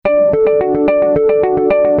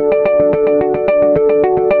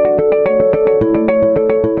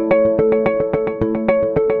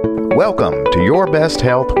Best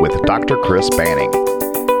Health with Dr. Chris Banning.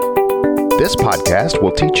 This podcast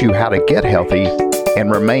will teach you how to get healthy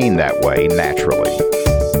and remain that way naturally.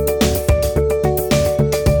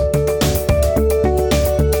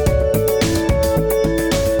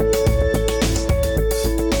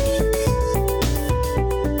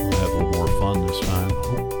 We'll have a little more fun this time.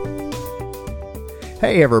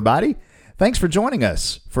 Hey everybody, thanks for joining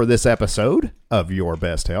us for this episode of Your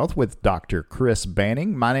Best Health with Dr. Chris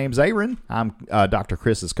Banning. My name's Aaron. I'm Dr.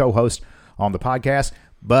 Chris's co-host on the podcast,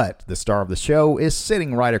 but the star of the show is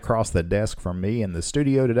sitting right across the desk from me in the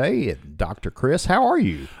studio today. Dr. Chris, how are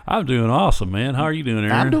you? I'm doing awesome, man. How are you doing,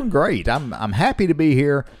 Aaron? I'm doing great. I'm happy to be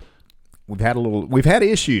here. We've had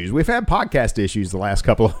issues. We've had podcast issues the last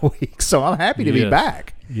couple of weeks, so I'm happy to be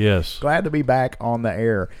back. Yes. Glad to be back on the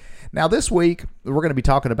air. Now, this week, we're going to be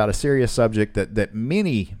talking about a serious subject that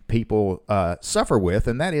many people suffer with,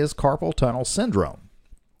 and that is carpal tunnel syndrome.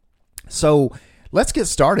 So let's get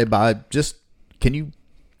started by can you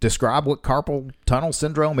describe what carpal tunnel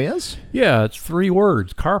syndrome is? Yeah, it's 3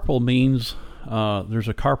 words. Carpal means there's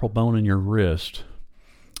a carpal bone in your wrist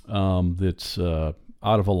that's out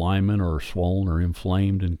of alignment or swollen or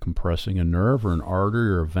inflamed and compressing a nerve or an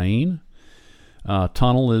artery or a vein.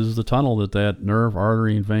 Tunnel is the tunnel that nerve,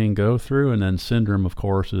 artery, and vein go through, and then syndrome, of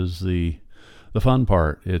course, is the fun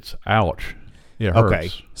part. It's ouch. It hurts. Okay,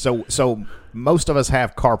 so most of us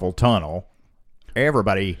have carpal tunnel.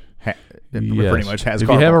 Everybody pretty much has. If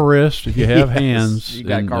carpal. you have a wrist, if you have hands, you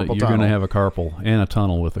got carpal you're tunnel. going to have a carpal and a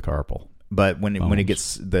tunnel with a carpal. But when it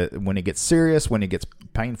gets serious, when it gets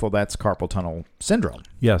painful, that's carpal tunnel syndrome.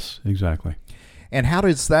 Yes, exactly. And how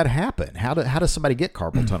does that happen? How does somebody get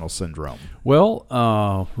carpal tunnel syndrome?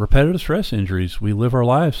 Well, repetitive stress injuries. We live our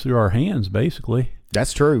lives through our hands, basically.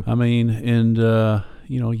 That's true. I mean, and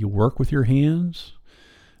you work with your hands.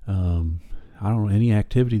 I don't know any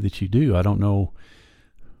activity that you do. I don't know.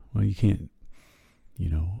 Well, you can't.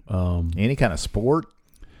 Any kind of sport,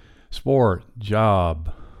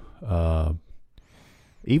 job,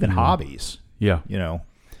 even hobbies. Yeah.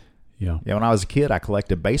 Yeah, when I was a kid, I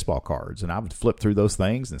collected baseball cards, and I would flip through those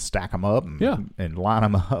things and stack them up and line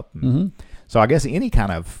them up. Mm-hmm. So I guess any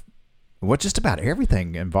kind of, just about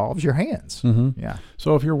everything involves your hands. Mm-hmm. Yeah.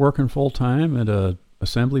 So if you're working full-time at a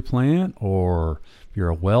assembly plant, or you're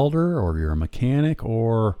a welder, or you're a mechanic,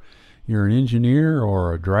 or you're an engineer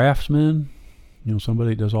or a draftsman,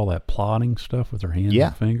 somebody that does all that plotting stuff with their hands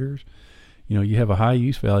and fingers, you have a high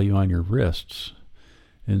use value on your wrists.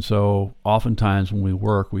 And so oftentimes when we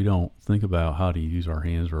work, we don't think about how to use our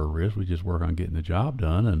hands or our wrists. We just work on getting the job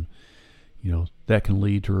done. And, that can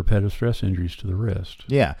lead to repetitive stress injuries to the wrist.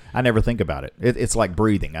 Yeah. I never think about it. It's like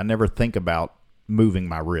breathing. I never think about moving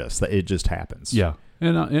my wrist. It just happens. Yeah.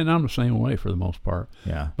 And I'm the same way for the most part.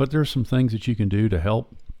 Yeah. But there's some things that you can do to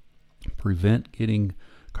help prevent getting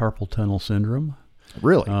carpal tunnel syndrome.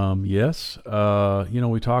 Really? Yes.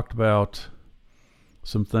 We talked about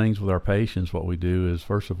some things with our patients. What we do is,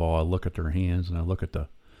 first of all, I look at their hands and I look at the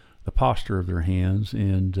posture of their hands,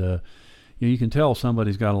 and you can tell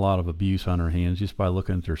somebody's got a lot of abuse on their hands just by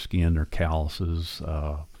looking at their skin, their calluses.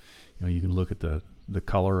 You can look at the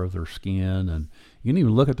color of their skin, and you can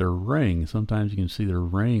even look at their ring. Sometimes you can see their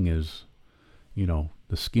ring is,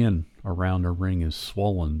 the skin around their ring is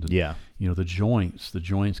swollen. Yeah. The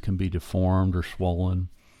joints can be deformed or swollen.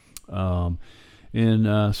 So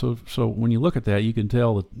when you look at that, you can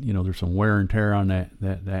tell that, there's some wear and tear on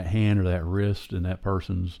that hand or that wrist, and that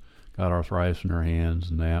person's got arthritis in their hands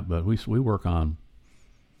and that. But we work on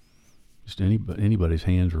just anybody's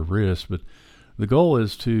hands or wrists. But the goal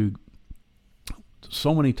is to,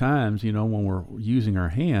 so many times, when we're using our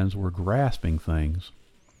hands, we're grasping things.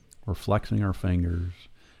 We're flexing our fingers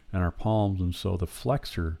and our palms, and so the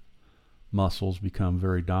flexor muscles become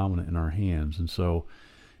very dominant in our hands. And so,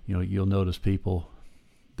 you'll notice people,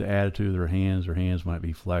 the attitude of their hands might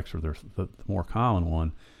be flexed, or the more common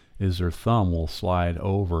one is their thumb will slide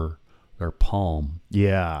over their palm.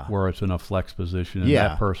 Yeah. Where it's in a flex position, and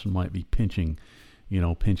that person might be pinching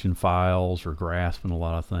files or grasping a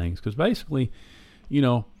lot of things. Because basically,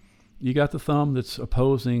 you got the thumb that's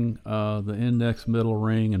opposing the index, middle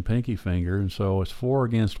ring, and pinky finger, and so it's 4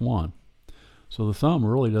 against 1. So the thumb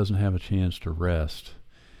really doesn't have a chance to rest.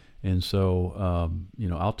 And so,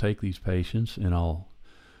 I'll take these patients and I'll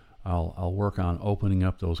work on opening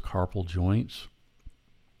up those carpal joints.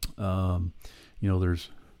 There's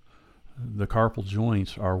the carpal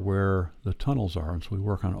joints are where the tunnels are, and so we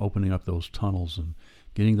work on opening up those tunnels and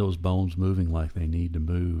getting those bones moving like they need to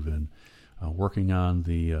move, and working on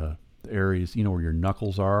the areas, where your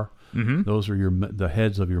knuckles are. Mm-hmm. Those are the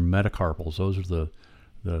heads of your metacarpals. Those are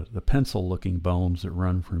the pencil-looking bones that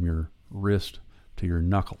run from your wrist to your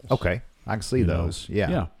knuckles. Okay. I can see those. Yeah.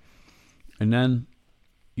 Yeah. And then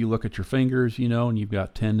you look at your fingers, and you've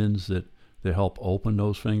got tendons that help open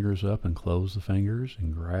those fingers up and close the fingers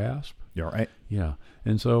and grasp. You're right. Yeah.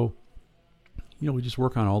 And so, we just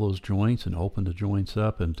work on all those joints and open the joints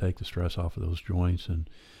up and take the stress off of those joints. And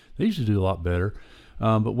they usually do a lot better.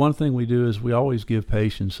 But one thing we do is we always give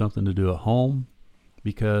patients something to do at home,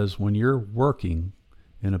 because when you're working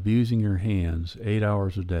and abusing your hands 8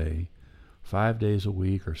 hours a day, 5 days a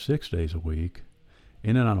week or 6 days a week,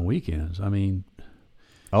 and then on weekends, you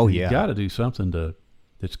got to do something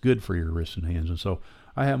that's good for your wrists and hands. And so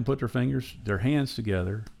I have them put their hands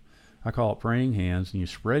together. I call it praying hands, and you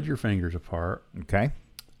spread your fingers apart. Okay.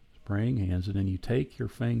 Praying hands, and then you take your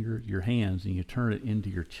hands, and you turn it into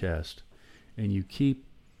your chest, and you keep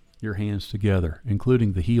your hands together,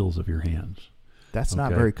 including the heels of your hands. That's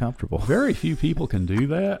not very comfortable. Very few people can do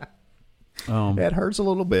that. It hurts a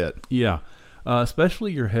little bit. Yeah.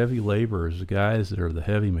 Especially your heavy laborers, the guys that are the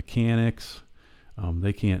heavy mechanics,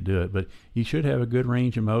 they can't do it. But you should have a good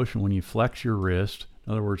range of motion when you flex your wrist.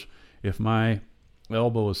 In other words, if my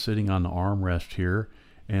elbow is sitting on the armrest here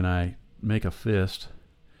and I make a fist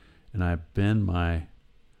and I bend my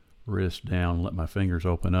wrist down and let my fingers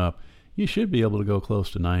open up, you should be able to go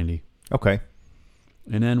close to 90. Okay.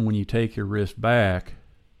 And then when you take your wrist back,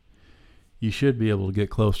 you should be able to get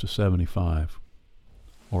close to 75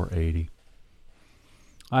 or 80.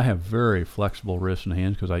 I have very flexible wrists and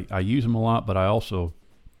hands because I use them a lot, but I also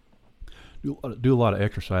do a lot of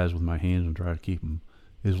exercise with my hands and try to keep them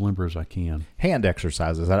as limber as I can. Hand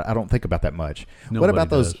exercises, I don't think about that much. Nobody what about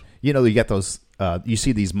those? does. You got those. You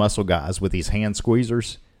see these muscle guys with these hand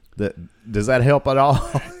squeezers. Does that help at all?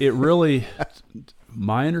 It really,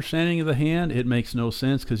 my understanding of the hand, it makes no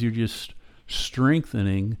sense because you're just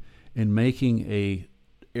strengthening and making a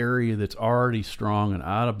area that's already strong and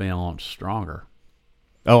out of balance stronger.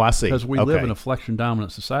 Oh, I see. Because we live in a flexion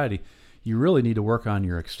dominant society. You really need to work on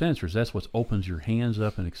your extensors. That's what opens your hands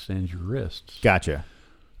up and extends your wrists. Gotcha.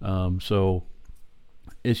 So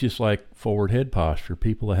it's just like forward head posture.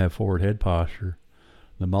 People that have forward head posture,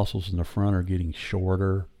 the muscles in the front are getting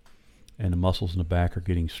shorter and the muscles in the back are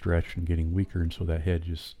getting stretched and getting weaker. And so that head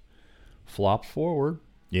just flops forward.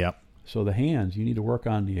 Yep. So the hands, you need to work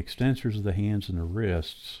on the extensors of the hands and the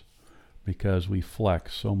wrists because we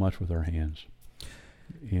flex so much with our hands.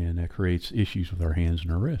 And that creates issues with our hands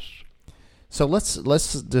and our wrists. So let's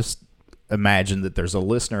just imagine that there's a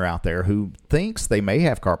listener out there who thinks they may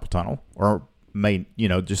have carpal tunnel or may,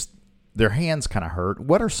 just their hands kind of hurt.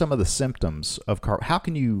 What are some of the symptoms of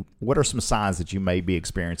what are some signs that you may be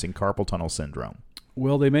experiencing carpal tunnel syndrome?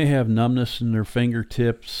 Well, they may have numbness in their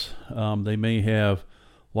fingertips. They may have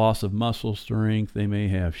loss of muscle strength. They may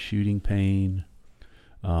have shooting pain,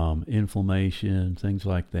 inflammation, things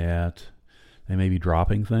like that. They may be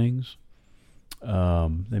dropping things.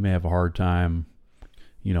 They may have a hard time,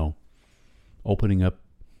 opening up,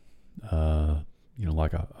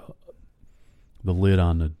 like the lid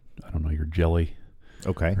on your jelly.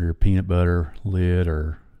 Okay. Or your peanut butter lid,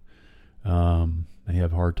 or they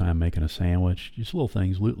have a hard time making a sandwich. Just little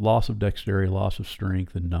things. Loss of dexterity, loss of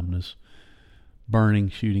strength, and numbness. Burning,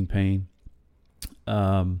 shooting pain.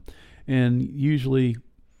 And usually,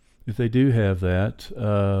 if they do have that,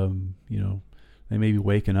 they may be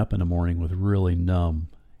waking up in the morning with really numb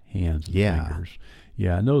hands and fingers.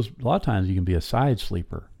 Yeah, and those, a lot of times you can be a side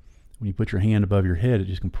sleeper. When you put your hand above your head, it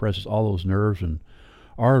just compresses all those nerves and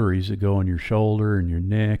arteries that go in your shoulder and your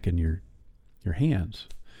neck and your hands.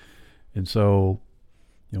 And so,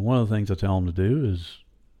 one of the things I tell them to do is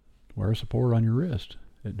wear a support on your wrist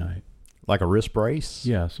at night. Like a wrist brace?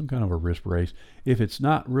 Yeah, some kind of a wrist brace. If it's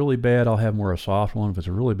not really bad, I'll have them wear a soft one. If it's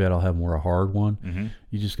really bad, I'll have them wear a hard one. Mm-hmm.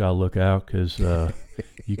 You just got to look out because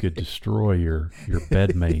you could destroy your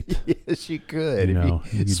bed mate. Yes, you could.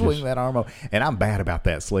 You swing that arm up. And I'm bad about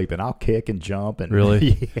that sleeping. I'll kick and jump. And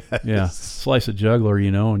really? Yes. Yeah. Slice a jugular,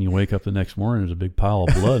 and you wake up the next morning, there's a big pile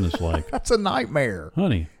of blood, and it's like... That's a nightmare.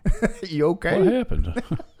 Honey. You okay? What happened?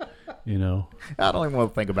 I don't even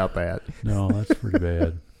want to think about that. No, that's pretty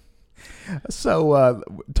bad. So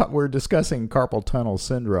we're discussing carpal tunnel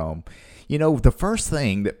syndrome. The first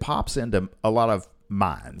thing that pops into a lot of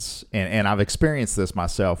minds, and I've experienced this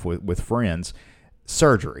myself with friends,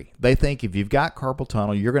 surgery. They think if you've got carpal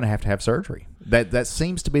tunnel, you're going to have surgery. That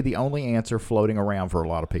seems to be the only answer floating around for a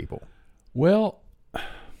lot of people. Well,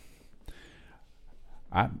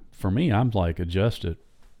 for me, I'm like, adjust it,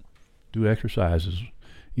 do exercises,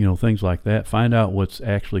 things like that. Find out what's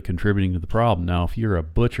actually contributing to the problem. Now, if you're a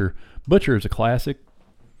butcher is a classic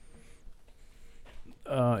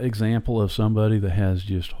example of somebody that has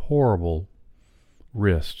just horrible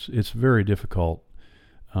wrists. It's very difficult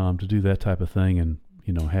to do that type of thing and,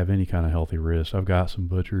 have any kind of healthy wrist. I've got some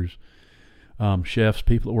butchers, chefs,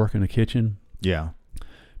 people that work in the kitchen. Yeah.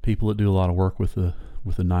 People that do a lot of work with the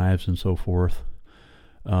knives and so forth.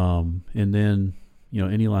 And then,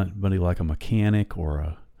 anybody like a mechanic or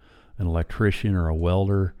an electrician or a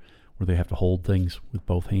welder where they have to hold things with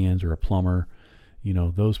both hands, or a plumber,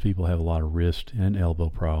 those people have a lot of wrist and elbow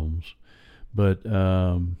problems. But,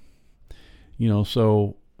 so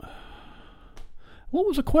what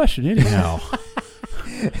was the question anyhow?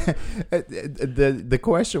 The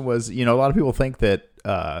question was, a lot of people think that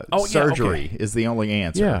surgery is the only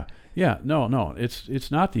answer. Yeah. No.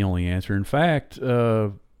 It's not the only answer. In fact,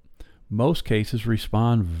 most cases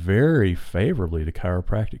respond very favorably to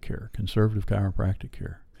chiropractic care, conservative chiropractic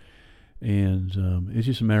care. And it's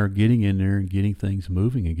just a matter of getting in there and getting things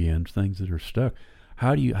moving again, things that are stuck.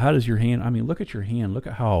 How does your hand, look at your hand. Look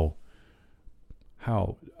at how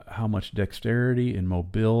much dexterity and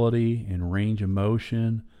mobility and range of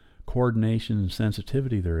motion, coordination and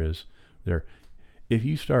sensitivity there is there. If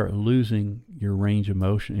you start losing your range of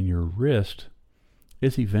motion in your wrist,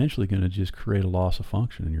 it's eventually going to just create a loss of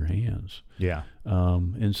function in your hands. Yeah.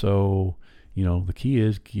 And so, the key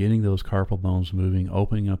is getting those carpal bones moving,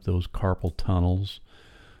 opening up those carpal tunnels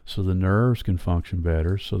so the nerves can function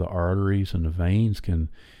better, so the arteries and the veins can,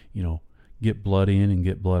 get blood in and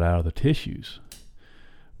get blood out of the tissues.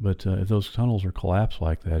 But if those tunnels are collapsed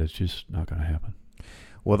like that, it's just not going to happen.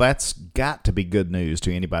 Well, that's got to be good news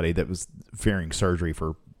to anybody that was fearing surgery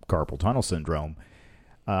for carpal tunnel syndrome.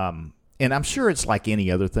 And I'm sure it's like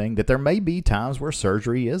any other thing, that there may be times where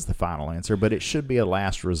surgery is the final answer, but it should be a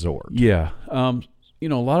last resort. Yeah. A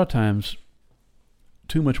lot of times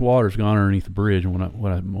too much water's gone underneath the bridge.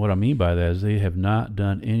 And what I mean by that is they have not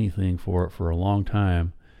done anything for it for a long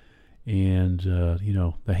time. And,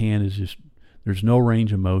 the hand is just, there's no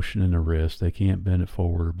range of motion in the wrist. They can't bend it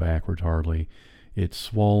forward or backwards hardly. It's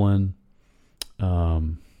swollen.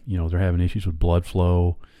 They're having issues with blood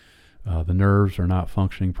flow. The nerves are not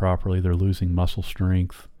functioning properly. They're losing muscle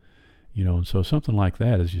strength, and so something like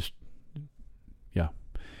that is just, yeah.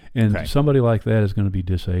 And okay. Somebody like that is going to be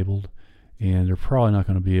disabled, and they're probably not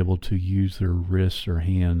going to be able to use their wrists or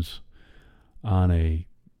hands on a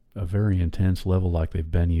very intense level like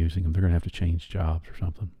they've been using them. They're going to have to change jobs or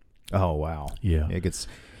something. Oh, wow. Yeah.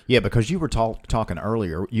 Because you were talking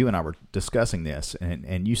earlier, you and I were discussing this,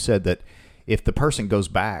 and you said that if the person goes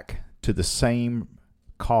back to the same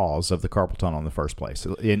cause of the carpal tunnel in the first place,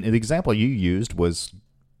 and the example you used was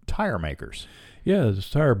tire makers. Yeah, it's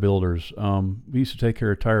tire builders. We used to take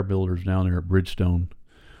care of tire builders down there at Bridgestone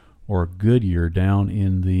or Goodyear down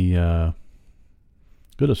in the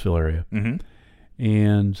Goodlettsville area. Mm-hmm.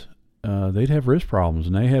 And they'd have wrist problems,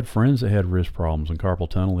 and they had friends that had wrist problems and carpal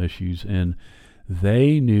tunnel issues, and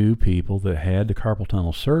they knew people that had the carpal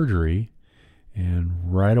tunnel surgery, and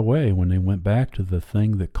right away when they went back to the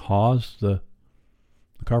thing that caused the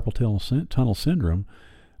carpal tunnel syndrome,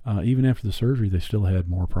 even after the surgery, they still had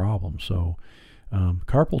more problems. So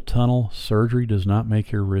carpal tunnel surgery does not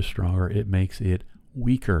make your wrist stronger. It makes it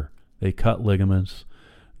weaker. They cut ligaments.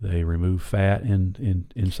 They remove fat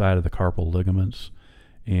inside of the carpal ligaments,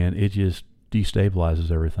 and it just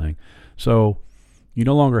destabilizes everything. So you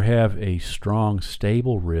no longer have a strong,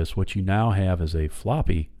 stable wrist. What you now have is a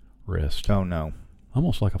floppy wrist. Oh, no.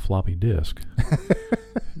 Almost like a floppy disk.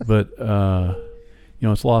 But,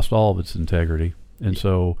 it's lost all of its integrity, and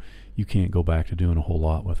so you can't go back to doing a whole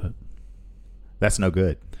lot with it. That's no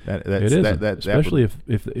good. It isn't, especially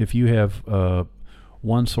if you have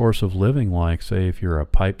one source of living, like, say, if you're a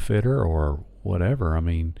pipe fitter or whatever,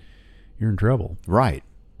 you're in trouble. Right.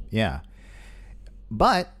 Yeah.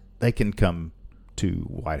 But they can come to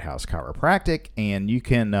White House Chiropractic, and you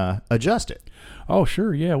can adjust it. Oh,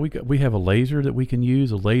 sure. Yeah, we have a laser that we can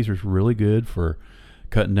use. A laser's really good for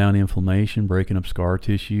cutting down inflammation, breaking up scar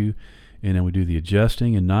tissue, and then we do the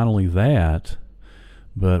adjusting. And not only that,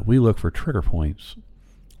 but we look for trigger points.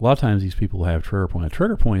 A lot of times these people have trigger point. A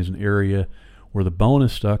trigger point is an area where the bone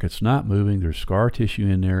is stuck, it's not moving, there's scar tissue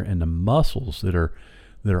in there, and the muscles that are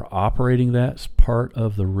operating that part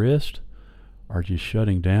of the wrist are just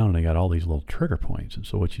shutting down, and they got all these little trigger points. And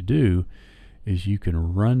so what you do is you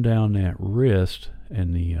can run down that wrist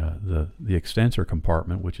and the extensor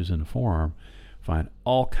compartment, which is in the forearm, find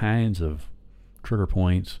all kinds of trigger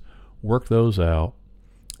points, work those out,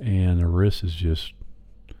 and the wrist is just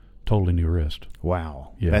totally new wrist.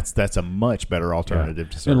 Wow. Yeah. That's a much better alternative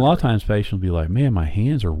to surgery. And a lot of times patients will be like, man, my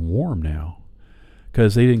hands are warm now,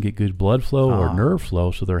 because they didn't get good blood flow or nerve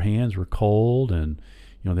flow, so their hands were cold, and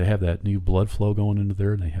they have that new blood flow going into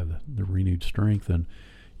there, and they have the renewed strength. And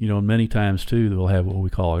many times too they'll have what we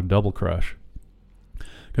call a double crush,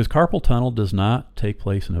 Because carpal tunnel does not take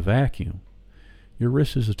place in a vacuum. Your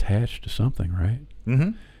wrist is attached to something, right?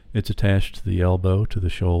 Mm-hmm. It's attached to the elbow, to the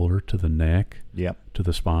shoulder, to the neck, Yep. to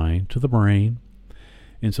the spine, to the brain.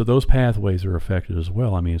 And so those pathways are affected as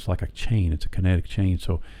well. I mean, it's like a chain. It's a kinetic chain.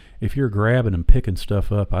 So if you're grabbing and picking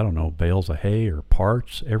stuff up, I don't know, bales of hay or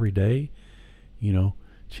parts every day, you know,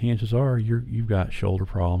 chances are you've got shoulder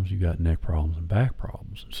problems, you've got neck problems, and back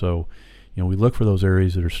problems. So, you know, we look for those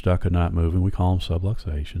areas that are stuck and not moving. We call them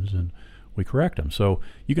subluxations, and we correct them. So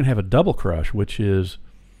you can have a double crush, which is,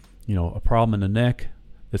 you know, a problem in the neck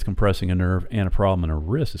that's compressing a nerve and a problem in a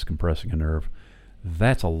wrist that's compressing a nerve.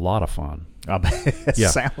 That's a lot of fun. It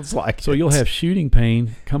sounds like So it. you'll have shooting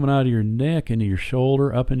pain coming out of your neck into your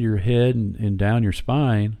shoulder, up into your head, and down your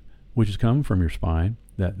spine, which is coming from your spine,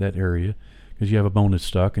 that area, because you have a bone that's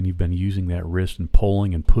stuck and you've been using that wrist and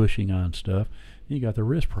pulling and pushing on stuff. And you got the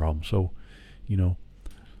wrist problem. So, you know,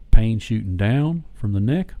 pain shooting down from the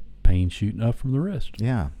neck, pain shooting up from the wrist.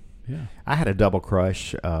 Yeah. Yeah. I had a double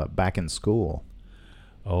crush back in school.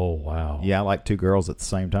 Oh, wow. Yeah, I like two girls at the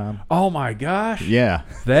same time. Oh, my gosh. Yeah.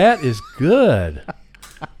 That is good.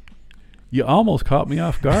 You almost caught me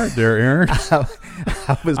off guard there, Aaron.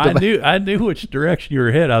 I knew which direction you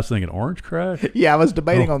were headed. I was thinking Orange Crush. Yeah, I was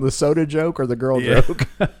debating on the soda joke or the girl joke.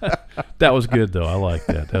 That was good, though. I like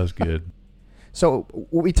that. That was good. So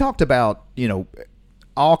we talked about, you know,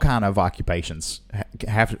 all kind of occupations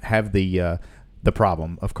have the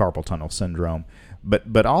problem of carpal tunnel syndrome,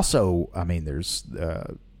 but also, I mean, there's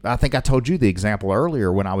I think I told you the example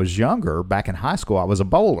earlier. When I was younger, back in high school, I was a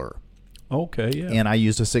bowler. Okay, yeah. And I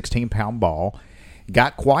used a 16-pound ball,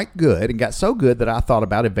 got quite good, and got so good that I thought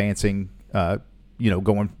about advancing,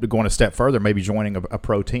 going a step further, maybe joining a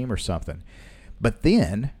pro team or something. But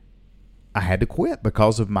then I had to quit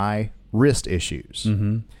because of my wrist issues.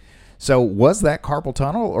 Mm-hmm. So was that carpal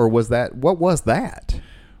tunnel, or what was that?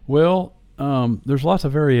 Well, there's lots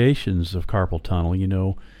of variations of carpal tunnel. You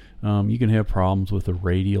know, you can have problems with the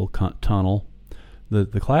radial tunnel.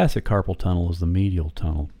 The classic carpal tunnel is the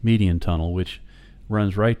median tunnel, which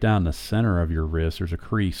runs right down the center of your wrist. There's a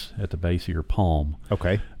crease at the base of your palm.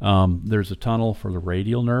 Okay. There's a tunnel for the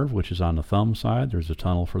radial nerve, which is on the thumb side. There's a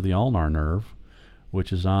tunnel for the ulnar nerve,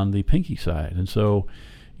 which is on the pinky side. And so,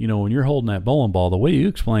 you know, when you're holding that bowling ball, the way you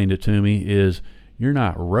explained it to me is you're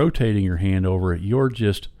not rotating your hand over it. You're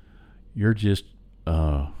just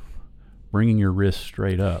bringing your wrist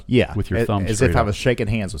straight up. Yeah, with your thumb as straight if up. I was shaking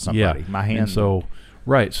hands with somebody. Yeah. My hand. And so,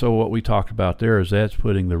 right. So what we talked about there is that's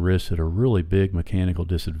putting the wrist at a really big mechanical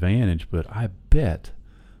disadvantage. But I bet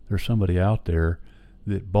there's somebody out there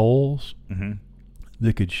that bowls Mm-hmm.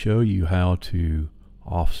 that could show you how to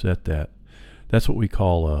offset that. That's what we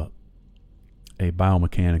call a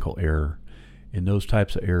biomechanical error. And those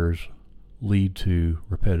types of errors lead to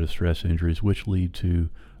repetitive stress injuries, which lead to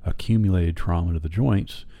accumulated trauma to the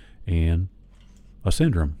joints and a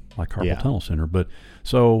syndrome like carpal tunnel syndrome. But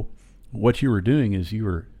so what you were doing is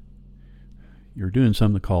you're doing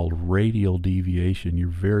something called radial deviation. You're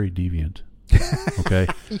very deviant. Okay.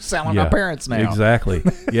 You sound like my parents now. Exactly.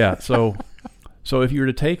 Yeah. So if you were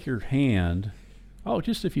to take your hand,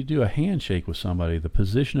 just if you do a handshake with somebody, the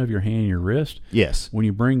position of your hand and your wrist, Yes. when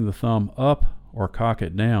you bring the thumb up or cock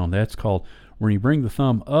it down, when you bring the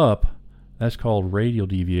thumb up, that's called radial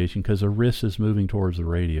deviation because the wrist is moving towards the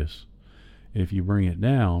radius. If you bring it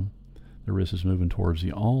down, the wrist is moving towards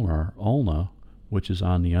the ulna, which is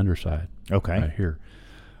on the underside. Okay. Right here.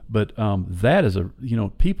 But that is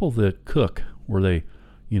people that cook where they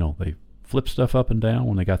flip stuff up and down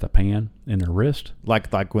when they got the pan in their wrist.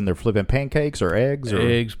 Like when they're flipping pancakes or eggs?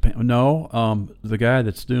 The guy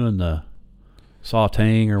that's doing the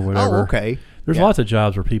sautéing or whatever. Oh, okay. There's lots of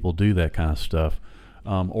jobs where people do that kind of stuff.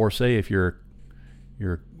 Or say if you're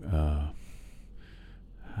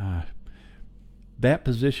that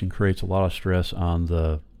position creates a lot of stress on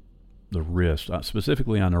the wrist,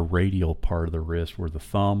 specifically on the radial part of the wrist where the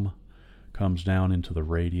thumb comes down into the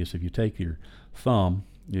radius. If you take your thumb,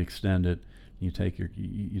 you extend it, you take your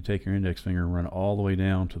index finger and run it all the way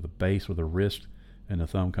down to the base where the wrist and the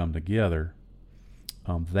thumb come together.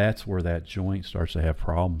 That's where that joint starts to have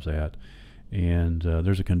problems at. And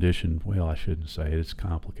there's a condition, well, I shouldn't say it, it's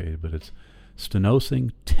complicated, but it's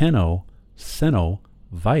stenosing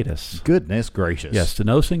tenosynovitis. Goodness gracious. Yes,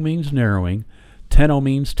 stenosing means narrowing, teno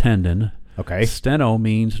means tendon, Okay. steno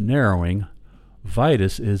means narrowing,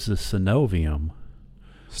 vitus is the synovium.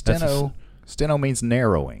 Steno means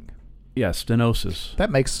narrowing. Yeah, stenosis.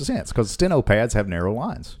 That makes sense because steno pads have narrow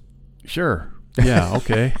lines. Sure. Yeah,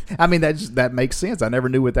 okay. I mean, that makes sense. I never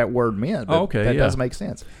knew what that word meant, but that does make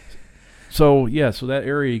sense. So that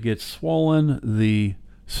area gets swollen. The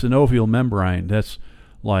synovial membrane, that's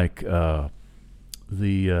like just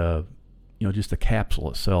the capsule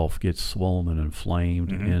itself gets swollen and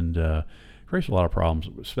inflamed, and creates a lot of problems,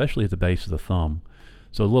 especially at the base of the thumb.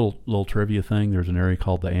 So a little trivia thing, there's an area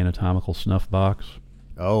called the anatomical snuff box.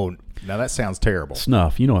 Oh, now that sounds terrible.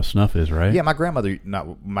 Snuff. You know what snuff is, right? Yeah, my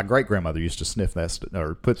great grandmother used to sniff that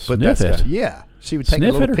or put Sniff that it? stuff. Yeah, she would take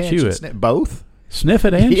Sniff a little it or pinch chew and it? sniff both. Sniff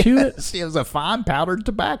it and chew it? Yes, it was a fine powdered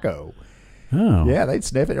tobacco. Oh. Yeah, they'd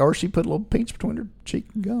sniff it, or she put a little pinch between her cheek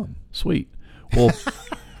and gum. Sweet. Well,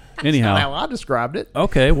 anyhow. That's how I described it.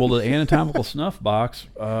 Okay, well, the anatomical snuff box,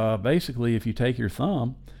 basically, if you take your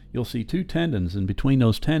thumb, you'll see two tendons, and between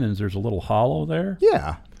those tendons, there's a little hollow there.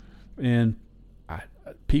 Yeah. And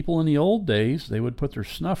people in the old days, they would put their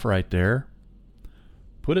snuff right there,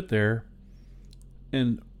 put it there,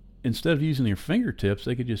 and instead of using their fingertips,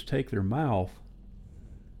 they could just take their mouth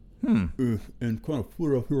and kind of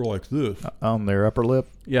put it up here like this. On their upper lip?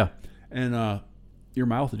 Yeah. And your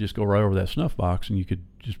mouth would just go right over that snuff box, and you could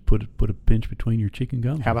just put a pinch between your cheek and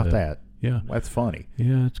gums. How about that? Yeah. That's funny.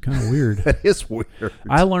 Yeah, it's kind of weird. That is weird.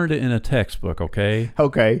 I learned it in a textbook, okay?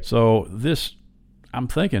 Okay. So I'm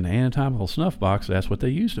thinking anatomical snuff box, that's what they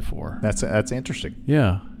used it for. That's interesting.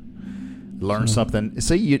 Yeah. Learn something.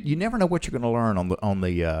 See, you never know what you're going to learn on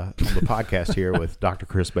the podcast here with Dr.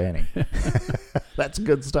 Chris Banning. That's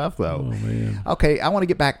good stuff, though. Oh, man. Okay, I want to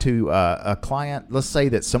get back to a client. Let's say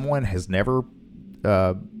that someone has never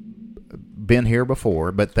been here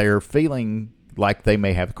before, but they're feeling like they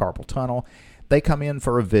may have carpal tunnel. They come in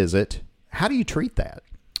for a visit. How do you treat that?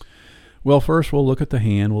 Well, first we'll look at the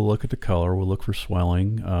hand. We'll look at the color. We'll look for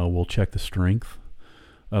swelling. We'll check the strength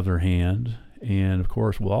of their hand. And, of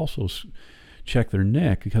course, we'll also check their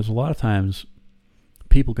neck, because a lot of times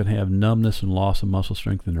people can have numbness and loss of muscle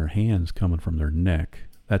strength in their hands coming from their neck.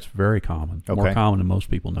 That's very common, more common than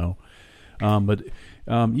most people know. But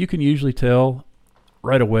you can usually tell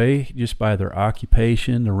right away just by their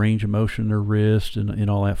occupation, the range of motion in their wrist, and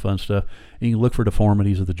all that fun stuff. And you can look for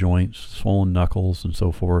deformities of the joints, swollen knuckles, and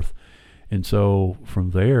so forth. And so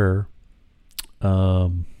from there,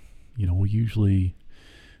 we usually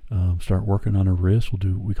start working on a wrist.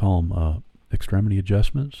 We call them extremity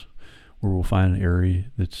adjustments, where we'll find an area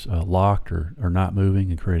that's locked or not moving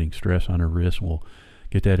and creating stress on our wrist. And we'll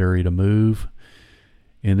get that area to move.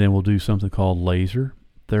 And then we'll do something called laser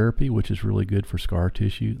therapy, which is really good for scar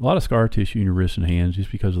tissue. A lot of scar tissue in your wrists and hands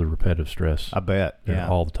just because of the repetitive stress. I bet. Yeah.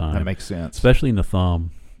 All the time. That makes sense. Especially in the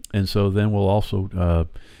thumb. And so then we'll also,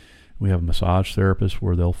 we have a massage therapist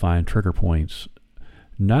where they'll find trigger points,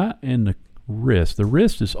 not in the wrist. The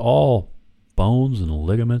wrist is all bones and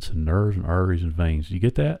ligaments and nerves and arteries and veins. Do you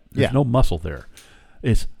get that? There's no muscle there.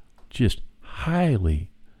 It's just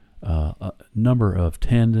highly a number of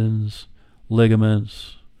tendons,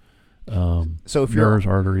 ligaments, so if nerves,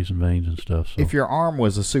 arteries, and veins and stuff. So if your arm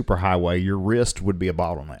was a superhighway, your wrist would be a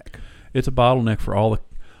bottleneck. It's a bottleneck for all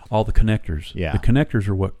the connectors. Yeah. The connectors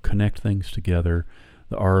are what connect things together.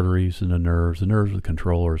 The arteries and the nerves. The nerves are the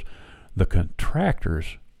controllers. The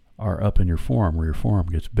contractors are up in your forearm, where your forearm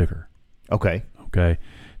gets bigger. Okay.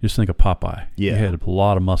 Just think of Popeye. Yeah. He had a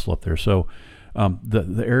lot of muscle up there. So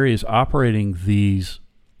the areas operating these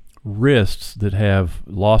wrists that have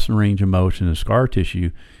loss in range of motion and scar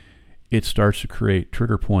tissue, it starts to create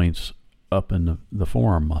trigger points up in the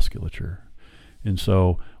forearm musculature. And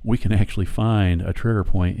so we can actually find a trigger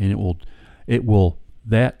point, and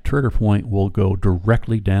that trigger point will go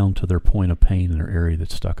directly down to their point of pain in their area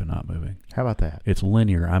that's stuck and not moving. How about that? It's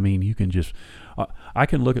linear. I mean, you can just, I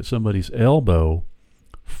can look at somebody's elbow,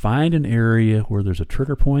 find an area where there's a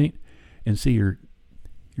trigger point, and see your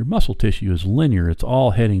muscle tissue is linear. It's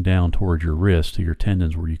all heading down towards your wrist to your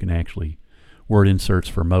tendons, where it inserts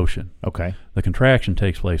for motion. Okay. The contraction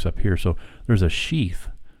takes place up here. So there's a sheath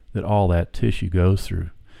that all that tissue goes through,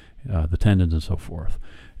 the tendons and so forth.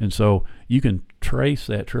 And so you can trace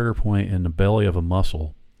that trigger point in the belly of a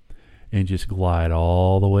muscle and just glide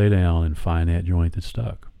all the way down and find that joint that's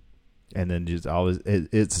stuck. And then just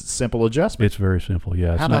it's a simple adjustment. It's very simple.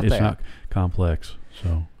 Yeah. It's not complex.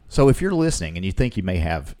 So if you're listening and you think you may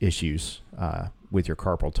have issues with your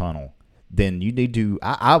carpal tunnel, then you need to,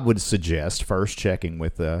 I would suggest first checking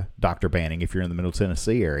with Dr. Banning if you're in the Middle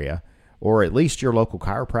Tennessee area, or at least your local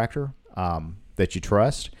chiropractor that you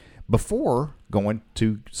trust, before going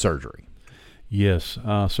to surgery. Yes.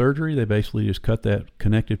 Surgery, they basically just cut that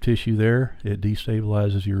connective tissue there. It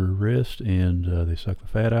destabilizes your wrist, and they suck the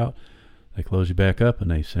fat out. They close you back up, and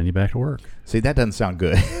they send you back to work. See, that doesn't sound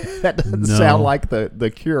good. That doesn't sound like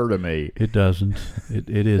the cure to me. It doesn't. It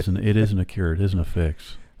isn't. It isn't a cure. It isn't a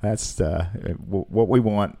fix. That's what we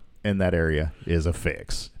want in that area is a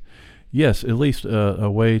fix. Yes, at least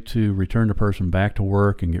a way to return the person back to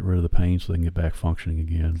work and get rid of the pain so they can get back functioning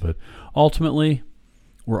again. But ultimately,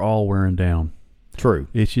 we're all wearing down. True.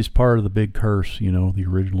 It's just part of the big curse, the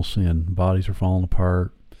original sin. Bodies are falling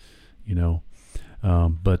apart, but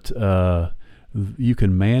you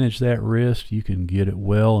can manage that wrist. You can get it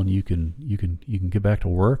well, and you can get back to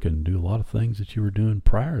work and do a lot of things that you were doing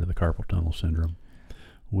prior to the carpal tunnel syndrome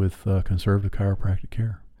with conservative chiropractic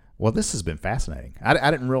care. Well, this has been fascinating.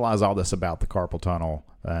 I didn't realize all this about the carpal tunnel,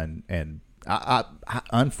 and I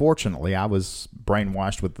unfortunately I was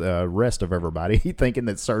brainwashed with the rest of everybody thinking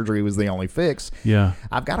that surgery was the only fix. Yeah,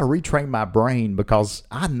 I've got to retrain my brain because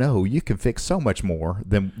I know you can fix so much more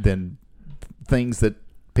than things that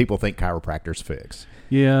people think chiropractors fix.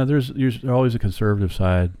 Yeah, there's always a conservative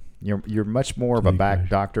side. You're much more of a back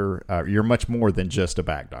doctor. You're much more than just a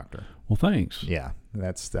back doctor. Well, thanks. Yeah,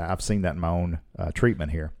 I've seen that in my own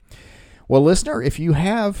treatment here. Well, listener, if you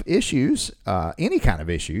have issues, any kind of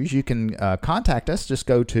issues, you can contact us. Just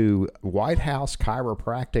go to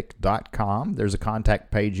whitehousechiropractic.com. There's a contact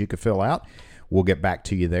page you can fill out. We'll get back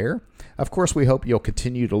to you there. Of course, we hope you'll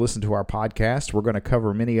continue to listen to our podcast. We're going to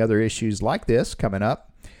cover many other issues like this coming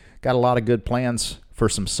up. Got a lot of good plans for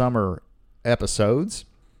some summer episodes.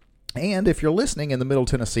 And if you're listening in the Middle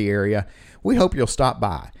Tennessee area, we hope you'll stop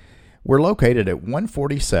by. We're located at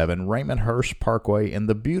 147 Raymond Hirsch Parkway in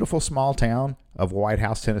the beautiful small town of White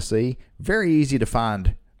House, Tennessee. Very easy to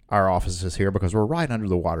find our offices here because we're right under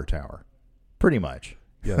the water tower. Pretty much.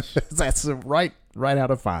 Yes. That's right how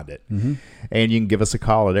to find it. Mm-hmm. And you can give us a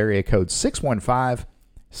call at area code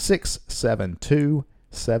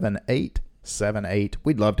 615-672-7878.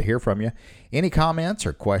 We'd love to hear from you. Any comments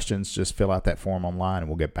or questions, just fill out that form online and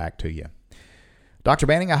we'll get back to you. Dr.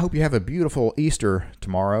 Banning, I hope you have a beautiful Easter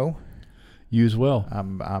tomorrow. You as well.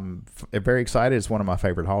 I'm very excited. It's one of my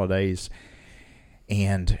favorite holidays.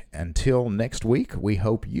 And until next week, we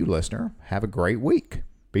hope you, listener, have a great week.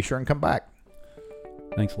 Be sure and come back.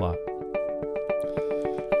 Thanks a lot.